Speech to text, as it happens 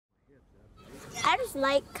just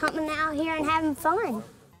like coming out here and having fun.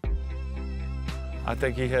 I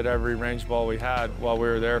think he hit every range ball we had while we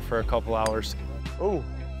were there for a couple hours. Ooh.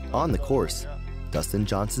 On the course, Dustin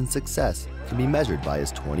Johnson's success can be measured by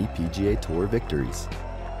his 20 PGA Tour victories.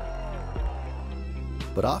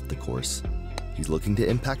 But off the course, he's looking to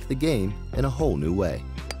impact the game in a whole new way.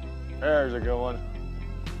 There's a good one.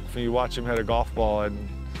 When you watch him hit a golf ball, and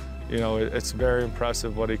you know, it's very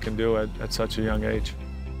impressive what he can do at such a young age.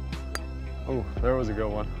 Oh, there was a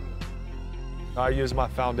good one. I use my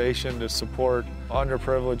foundation to support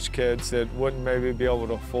underprivileged kids that wouldn't maybe be able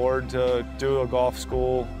to afford to do a golf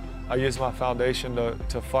school. I use my foundation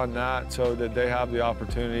to fund that so that they have the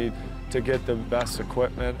opportunity to get the best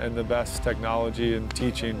equipment and the best technology and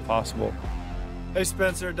teaching possible. Hey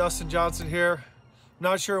Spencer, Dustin Johnson here.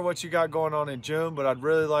 Not sure what you got going on in June, but I'd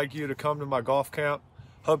really like you to come to my golf camp.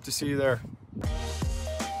 Hope to see you there.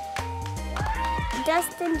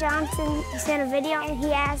 Dustin Johnson sent a video and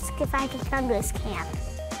he asked if I could come to his camp.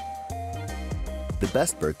 The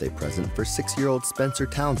best birthday present for 6-year-old Spencer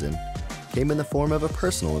Townsend came in the form of a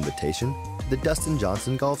personal invitation to the Dustin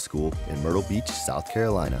Johnson Golf School in Myrtle Beach, South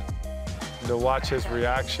Carolina. To watch his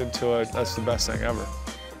reaction to it, that's the best thing ever.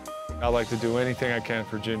 I like to do anything I can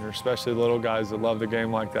for Junior, especially little guys that love the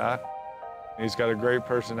game like that. He's got a great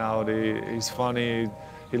personality, he's funny,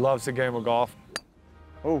 he loves the game of golf.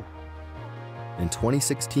 Oh. In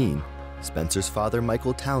 2016, Spencer's father,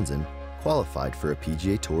 Michael Townsend, qualified for a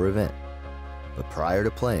PGA Tour event. But prior to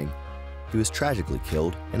playing, he was tragically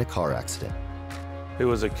killed in a car accident. He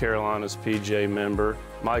was a Carolinas PGA member.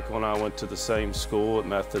 Michael and I went to the same school at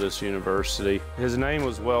Methodist University. His name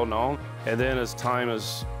was well known, and then as time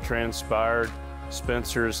has transpired,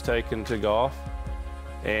 Spencer has taken to golf,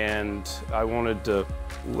 and I wanted to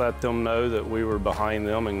let them know that we were behind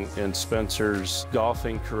them in Spencer's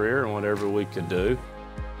golfing career and whatever we could do.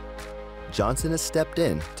 Johnson has stepped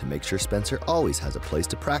in to make sure Spencer always has a place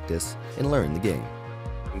to practice and learn the game.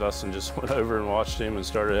 Dustin just went over and watched him and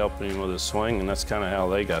started helping him with his swing, and that's kind of how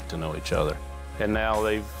they got to know each other. And now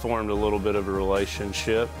they've formed a little bit of a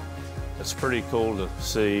relationship. It's pretty cool to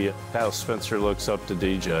see how Spencer looks up to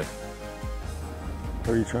DJ.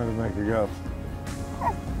 Where are you trying to make it go?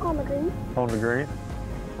 On the green. On the green?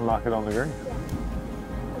 We'll knock it on the green. Yeah.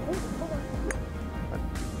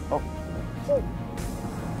 Oh.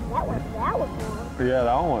 That was long. Yeah,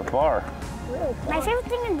 that one went far. Really far. My favorite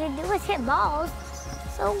thing to do is hit balls.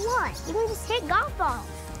 So what? You can just hit golf balls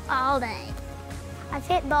all day. I've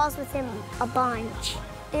hit balls with him a bunch.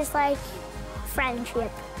 It's like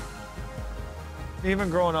friendship. Even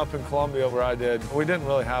growing up in Columbia where I did, we didn't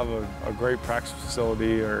really have a great practice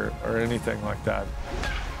facility or anything like that.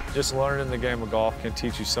 Just learning the game of golf can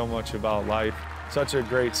teach you so much about life. Such a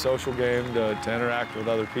great social game to interact with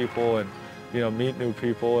other people and, you know, meet new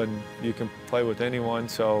people, and you can play with anyone.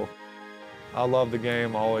 So I love the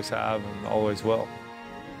game, always have and always will.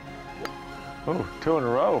 Oh, 2 in a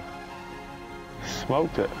row.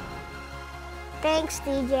 Smoked it. Thanks,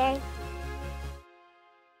 DJ.